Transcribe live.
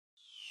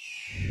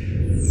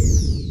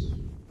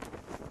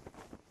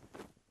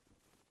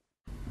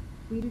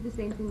Will you do the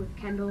same thing with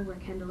Kendall, where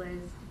Kendall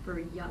is for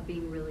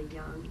being really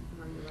young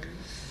among the runners?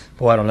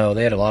 Boy, I don't know.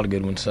 They had a lot of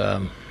good ones.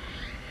 You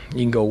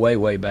can go way,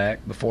 way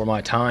back before my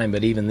time,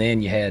 but even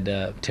then you had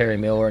Terry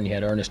Miller and you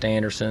had Ernest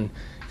Anderson.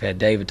 You've had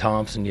David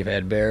Thompson, you've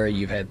had Barry,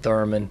 you've had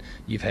Thurman,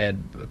 you've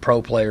had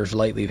pro players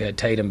lately. You've had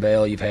Tatum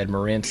Bell, you've had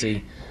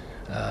Morency,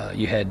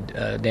 you had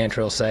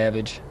Dantrell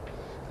Savage.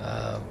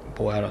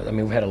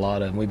 We've had a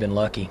lot of them. We've been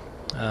lucky.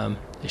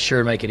 It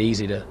sure make it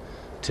easy to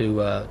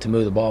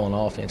move the ball on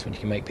offense when you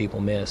can make people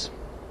miss.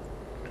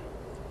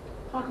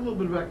 Talk a little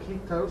bit about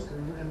Keith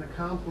Toaston and the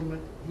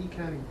compliment he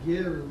kind of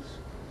gives,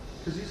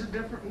 because he's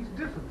different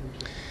than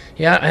Keith.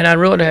 Yeah, and I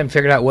really haven't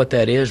figured out what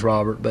that is,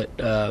 Robert,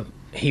 but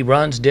he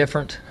runs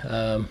different.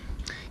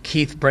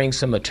 Keith brings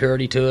some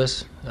maturity to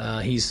us.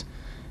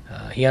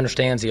 He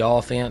understands the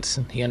offense.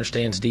 He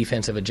understands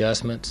defensive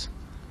adjustments.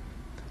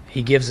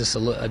 He gives us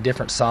a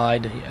different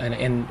side,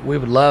 and we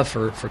would love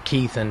for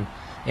Keith and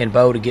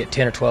Bo to get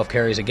 10 or 12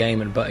 carries a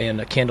game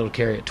and Kendall to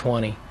carry at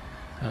 20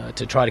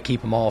 to try to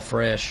keep them all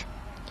fresh.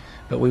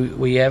 But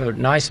we have a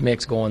nice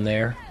mix going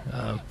there,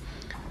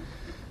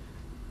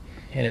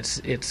 and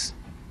it's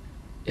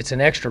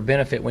an extra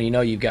benefit when you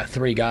know you've got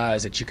three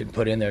guys that you can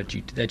put in there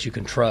that you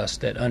can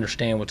trust, that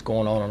understand what's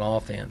going on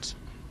offense.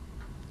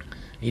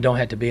 You don't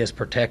have to be as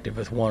protective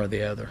with one or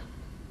the other.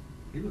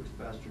 He looks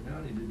faster now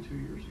than he did 2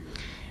 years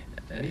ago.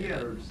 And he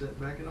had a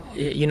setback at all.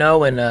 You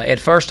know, and at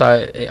first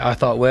I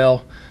thought,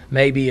 well,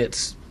 maybe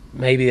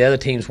the other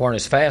teams weren't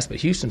as fast,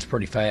 but Houston's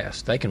pretty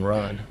fast. They can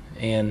run,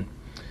 and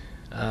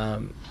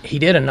he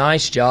did a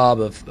nice job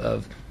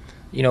of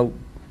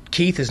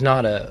Keith is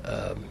not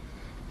a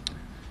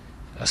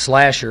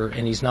slasher,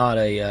 and he's not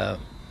a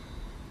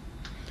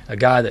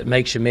guy that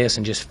makes you miss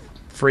and just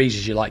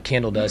freezes you like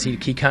Kendall does.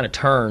 He kind of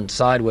turns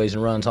sideways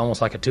and runs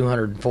almost like a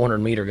 200,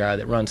 400-meter guy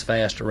that runs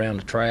fast around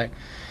the track.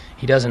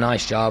 He does a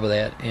nice job of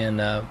that,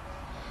 and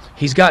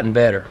he's gotten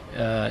better.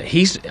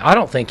 I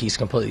don't think he's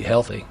completely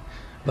healthy,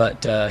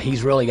 but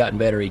he's really gotten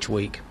better each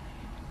week.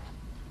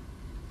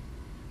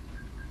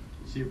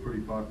 Is he a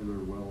pretty popular,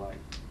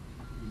 well-liked?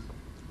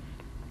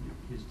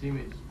 His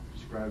teammates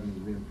describe him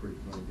as being a pretty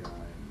funny guy.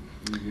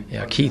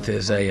 Yeah, Keith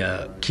is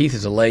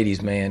a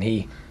ladies' man.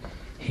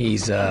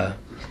 He's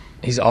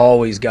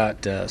always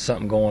got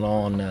something going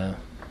on.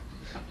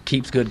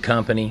 Keeps good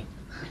company,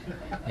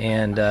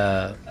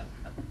 and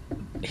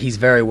he's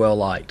very well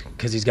liked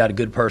because he's got a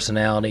good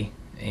personality,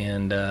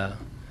 and the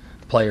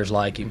players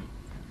like him.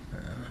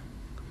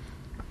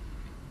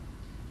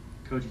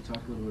 Coach, you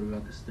talked a little bit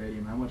about the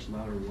stadium. How much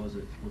louder was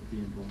it with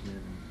being plugged in?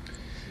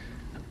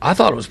 I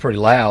thought it was pretty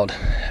loud,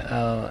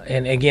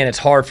 and again, it's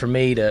hard for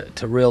me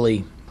to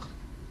really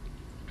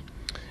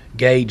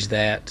gauge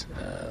that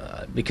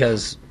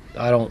because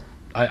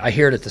I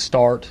hear it at the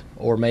start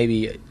or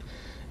maybe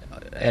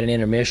at an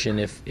intermission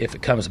if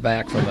it comes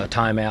back from a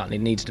timeout and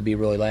it needs to be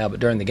really loud. But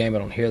during the game, I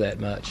don't hear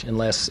that much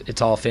unless it's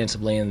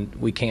offensively and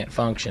we can't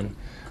function.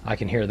 I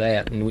can hear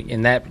that,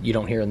 and that you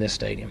don't hear in this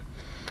stadium.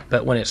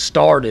 But when it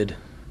started,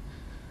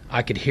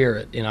 I could hear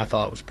it, and I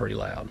thought it was pretty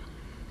loud.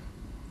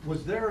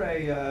 Was there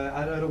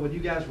I don't know, when you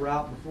guys were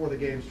out before the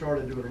game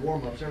started doing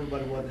warm-ups,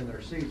 everybody wasn't in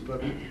their seats,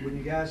 but when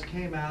you guys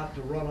came out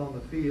to run on the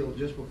field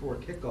just before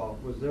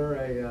kickoff, was there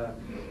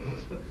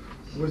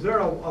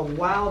a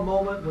wow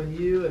moment when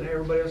you and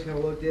everybody else kind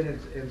of looked in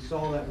and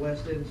saw that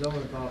west end zone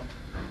and thought,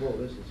 whoa,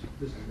 this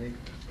is neat?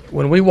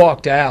 When we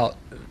walked out,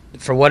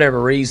 for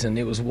whatever reason,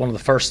 it was one of the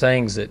first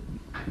things that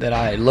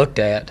I looked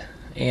at,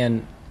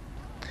 and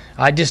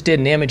I just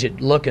didn't image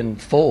it looking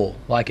full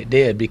like it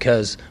did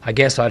because I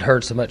guess I'd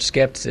heard so much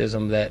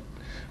skepticism that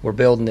we're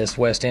building this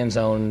west end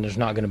zone and there's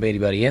not going to be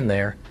anybody in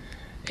there.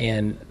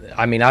 And,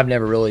 I mean, I've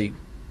never really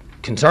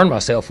concerned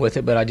myself with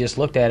it, but I just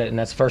looked at it, and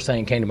that's the first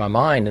thing that came to my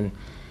mind, and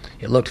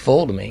it looked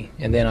full to me.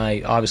 And then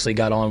I obviously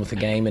got on with the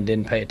game and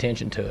didn't pay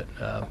attention to it.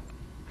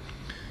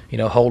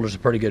 Holder's a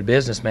pretty good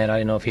businessman. I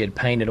didn't know if he had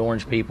painted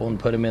orange people and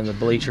put them in the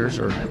bleachers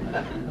or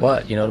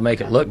what, to make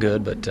it look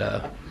good, but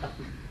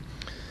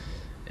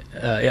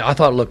I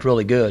thought it looked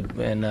really good.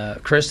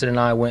 And Kristen and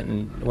I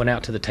went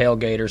out to the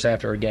tailgaters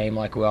after a game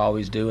like we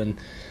always do, and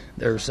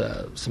there's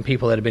some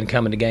people that have been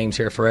coming to games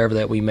here forever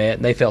that we met,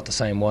 and they felt the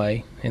same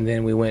way. And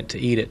then we went to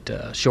eat at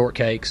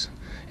Shortcakes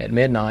at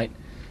midnight,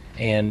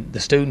 and the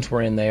students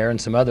were in there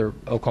and some other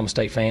Oklahoma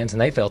State fans,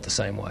 and they felt the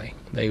same way.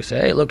 They would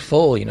say, hey, it looked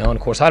full, and of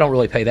course I don't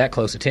really pay that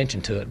close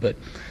attention to it, but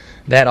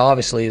that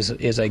obviously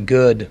is a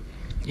good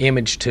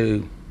image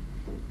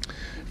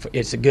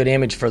it's a good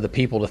image for the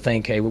people to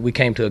think, hey, we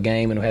came to a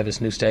game and we have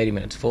this new stadium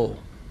and it's full.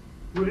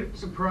 Would it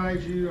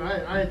surprise you?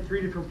 I had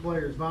three different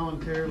players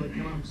voluntarily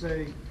come up and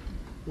say,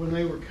 when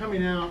they were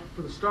coming out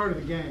for the start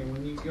of the game,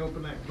 when you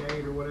open that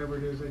gate or whatever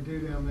it is they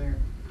do down there,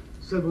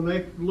 said when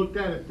they looked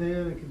at it then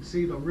and could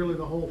see the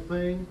whole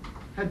thing,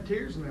 had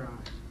tears in their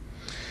eyes.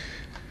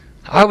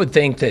 I would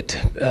think that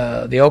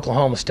the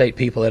Oklahoma State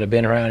people that have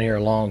been around here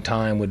a long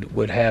time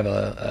would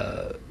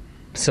have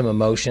some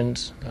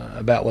emotions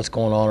about what's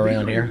going on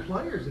around here.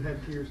 Players that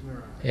had tears in their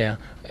eyes. Yeah,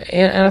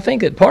 and I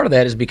think that part of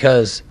that is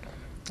because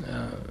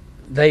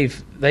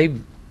they've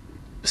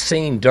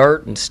seen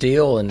dirt and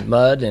steel and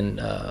mud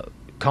and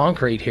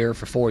concrete here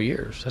for 4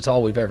 years. That's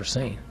all we've ever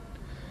seen.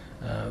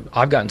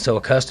 I've gotten so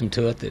accustomed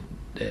to it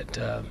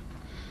that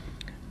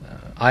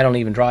I don't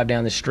even drive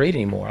down the street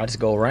anymore. I just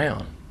go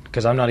around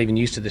because I'm not even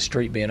used to the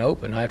street being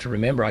open. I have to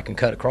remember I can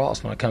cut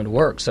across when I come to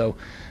work. So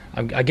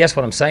I guess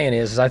what I'm saying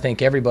is I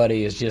think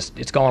everybody is just,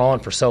 it's gone on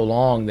for so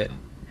long that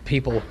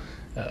people,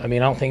 I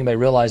don't think anybody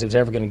realized it was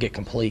ever going to get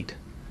complete,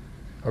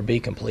 or be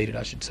completed,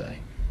 I should say.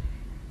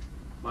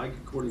 Mike,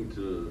 according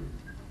to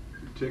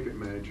the ticket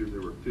manager,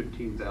 there were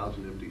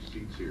 15,000 empty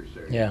seats here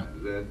Saturday. Yeah.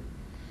 Is that,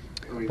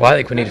 Well, I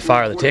think we need to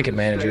fire the ticket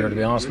manager, to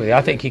be honest with you.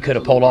 I think he could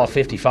have pulled off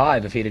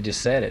 55 if he'd have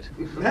just said it.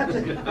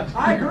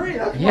 I agree.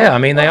 That's Yeah,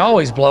 they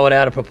always blow it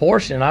out of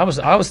proportion. I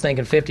was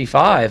thinking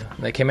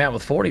 55. They came out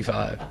with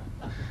 45.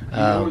 Do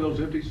you know where those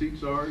empty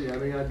seats are? You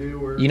have any idea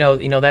where?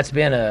 That's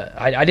been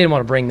I didn't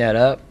want to bring that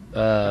up.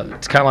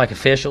 It's kind of like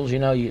officials, you're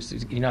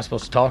not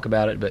supposed to talk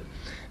about it, but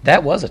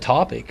that was a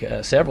topic.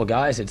 Several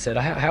guys had said,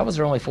 how was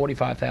there only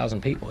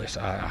 45,000 people? I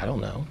said, I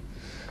don't know.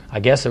 I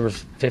guess there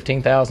was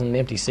 15,000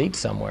 empty seats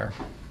somewhere.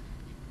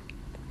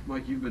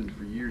 Mike,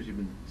 for years you've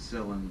been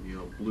selling,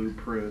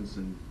 blueprints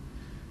and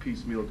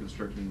piecemeal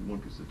construction one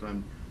piece at a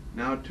time.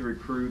 Now to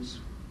recruits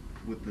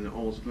with an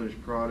almost finished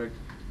product,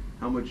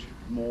 how much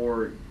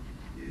more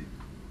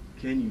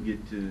can you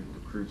get to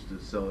recruits to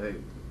sell, hey,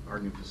 our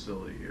new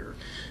facility here?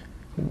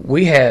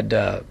 We had,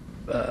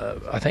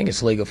 I think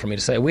it's legal for me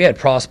to say, we had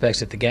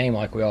prospects at the game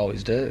like we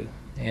always do.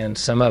 And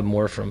some of them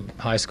were from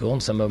high school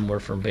and some of them were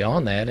from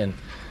beyond that. And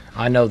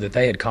I know that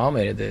they had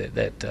commented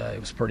that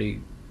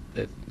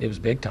it was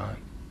big time.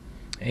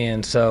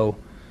 And so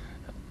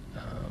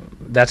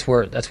that's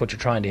what you're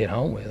trying to hit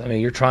home with.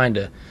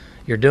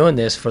 You're doing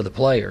this for the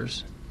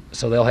players,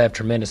 so they'll have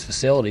tremendous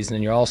facilities, and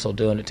then you're also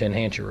doing it to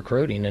enhance your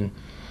recruiting. And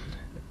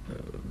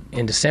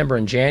in December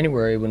and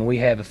January, when we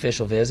have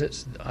official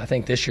visits, I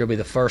think this year will be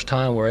the first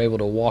time we're able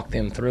to walk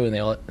them through, and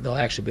they'll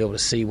actually be able to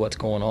see what's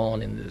going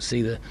on and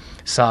see the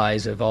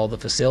size of all the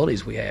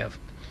facilities we have.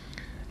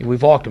 And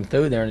we've walked them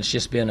through there, and it's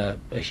just been a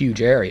huge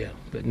area.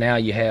 But now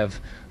you have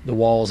the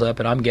walls up,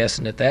 and I'm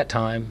guessing at that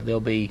time they'll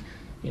be,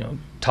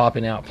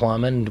 topping out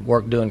plumbing,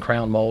 doing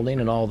crown molding,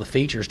 and all the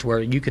features to where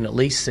you can at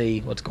least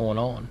see what's going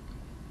on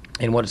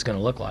and what it's going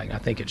to look like. And I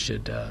think it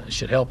should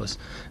help us.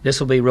 This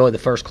will be really the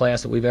first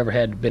class that we've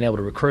ever been able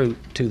to recruit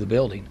to the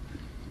building.